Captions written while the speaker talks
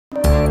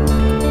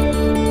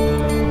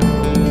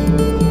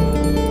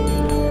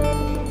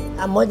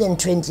I'm more than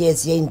 20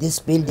 years here in this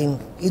building.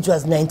 It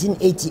was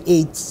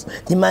 1988.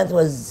 The month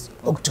was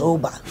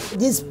October.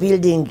 This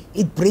building,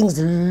 it brings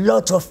a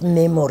lot of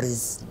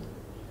memories.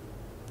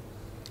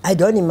 I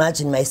don't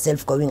imagine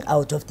myself going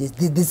out of this.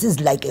 This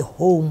is like a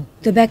home.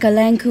 Rebecca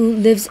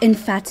Lanku lives in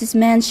Fatis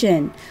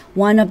Mansion,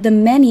 one of the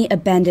many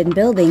abandoned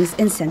buildings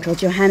in central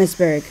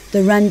Johannesburg.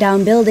 The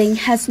rundown building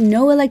has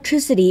no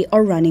electricity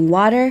or running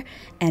water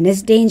and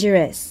is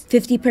dangerous.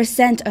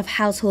 50% of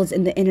households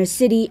in the inner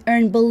city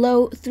earn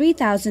below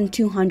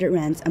 3,200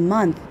 rands a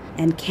month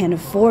and can't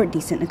afford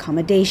decent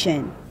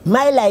accommodation.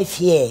 My life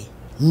here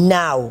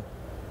now,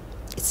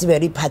 it's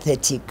very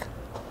pathetic.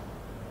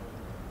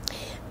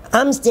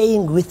 I'm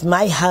staying with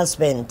my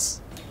husband.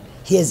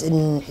 He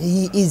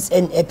is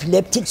an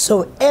epileptic,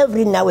 so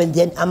every now and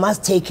then I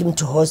must take him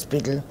to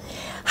hospital.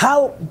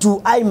 How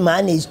do I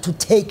manage to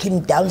take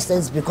him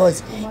downstairs?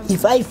 Because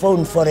if I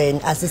phone for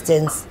an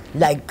assistance,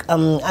 like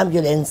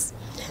ambulance,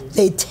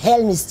 they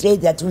tell me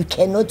straight that we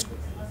cannot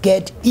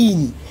get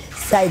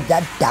inside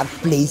that dark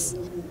place.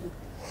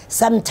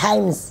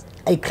 Sometimes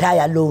I cry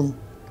alone.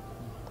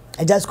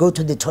 I just go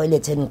to the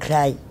toilet and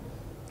cry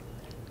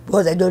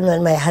because I don't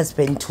want my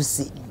husband to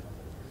see.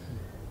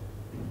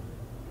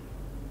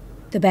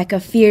 Rebecca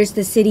fears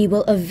the city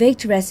will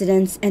evict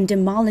residents and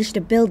demolish the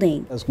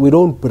building. We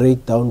don't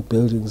break down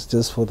buildings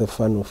just for the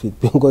fun of it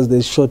because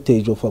there's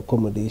shortage of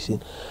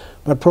accommodation.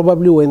 But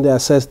probably when they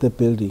assess the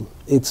building,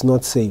 it's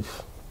not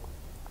safe.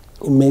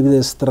 Maybe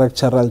there's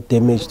structural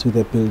damage to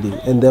the building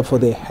and therefore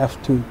they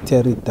have to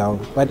tear it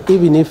down. But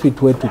even if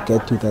it were to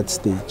get to that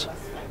stage,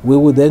 we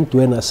would then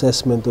do an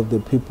assessment of the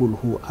people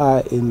who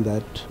are in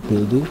that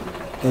building,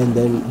 and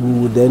then we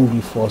would then be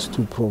forced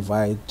to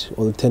provide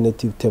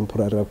alternative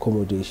temporary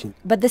accommodation.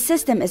 But the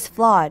system is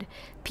flawed.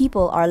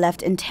 People are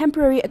left in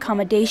temporary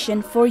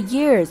accommodation for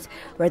years,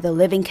 where the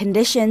living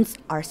conditions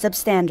are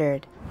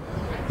substandard.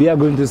 We are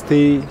going to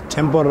stay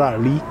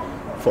temporarily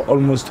for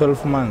almost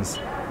 12 months.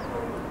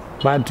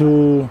 But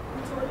to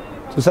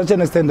such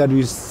an extent that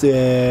we just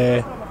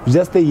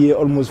stay here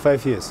almost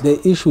 5 years. The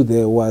issue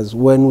there was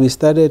when we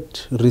started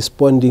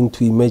responding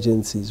to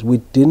emergencies, we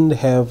didn't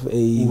have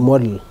a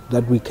model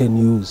that we can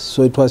use.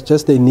 So it was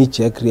just a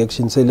knee-jerk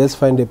reaction. Say, let's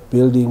find a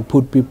building,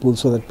 put people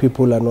so that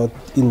people are not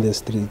in the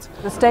streets.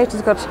 The state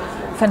has got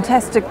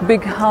fantastic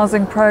big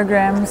housing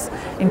programs,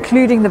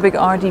 including the big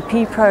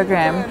RDP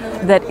program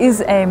that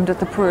is aimed at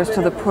the poorest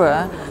of the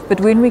poor.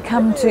 But when we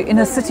come to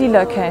inner city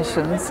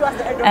locations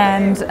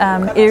and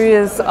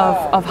areas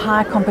of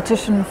high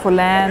competition for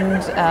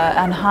land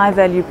and high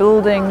value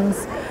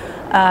buildings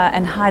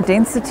and high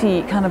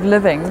density kind of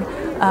living,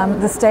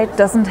 the state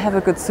doesn't have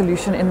a good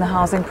solution in the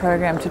housing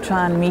program to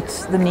try and meet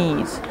the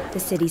need. The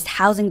city's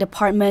housing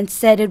department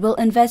said it will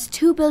invest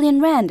 2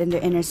 billion rand in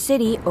the inner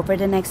city over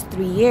the next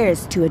 3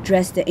 years to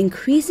address the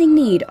increasing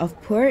need of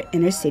poor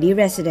inner city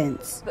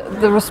residents.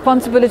 The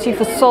responsibility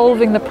for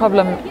solving the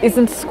problem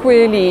isn't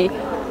squarely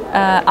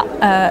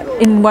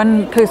in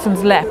one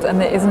person's lap, and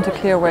there isn't a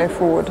clear way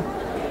forward.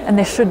 And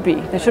there should be.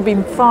 There should be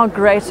far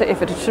greater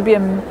effort. It should be a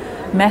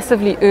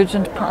massively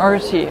urgent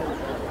priority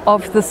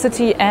of the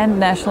city and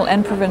national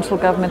and provincial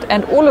government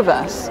and all of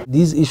us.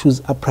 These issues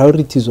are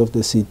priorities of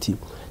the city.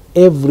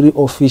 Every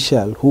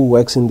official who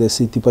works in the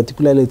city,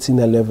 particularly at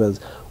senior levels,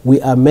 we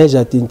are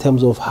measured in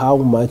terms of how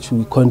much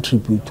we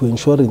contribute to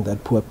ensuring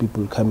that poor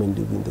people come and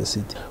live in the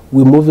city.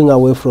 We're moving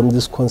away from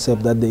this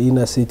concept that the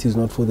inner city is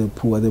not for the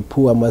poor. The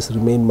poor must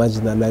remain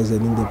marginalized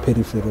and in the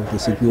periphery of the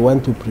city. We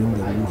want to bring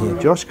them in here.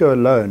 Joshko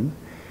alone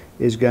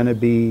is going to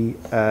be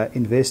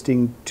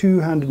investing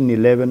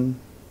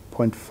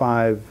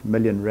 211.5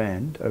 million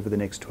rand over the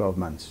next 12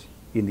 months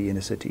in the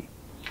inner city.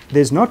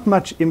 There's not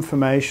much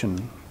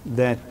information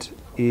that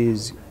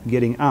is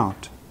getting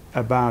out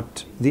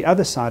about the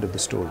other side of the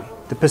story.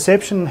 The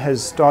perception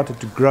has started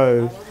to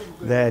grow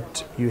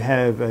that you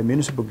have a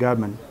municipal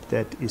government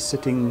that is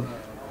sitting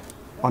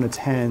on its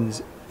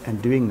hands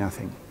and doing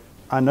nothing.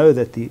 I know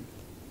that the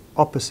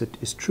opposite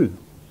is true,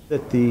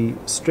 that the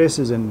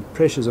stresses and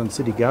pressures on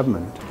city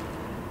government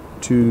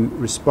to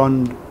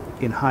respond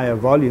in higher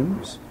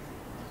volumes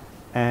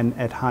and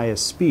at higher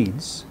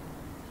speeds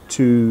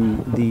to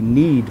the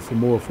need for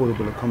more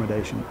affordable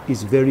accommodation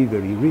is very,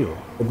 very real.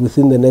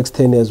 Within the next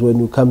 10 years, when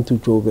you come to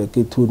Joburg,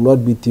 it will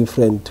not be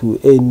different to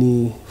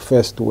any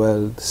first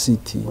world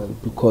city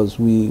because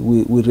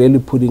we're really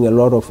putting a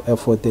lot of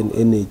effort and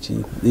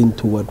energy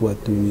into what we're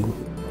doing.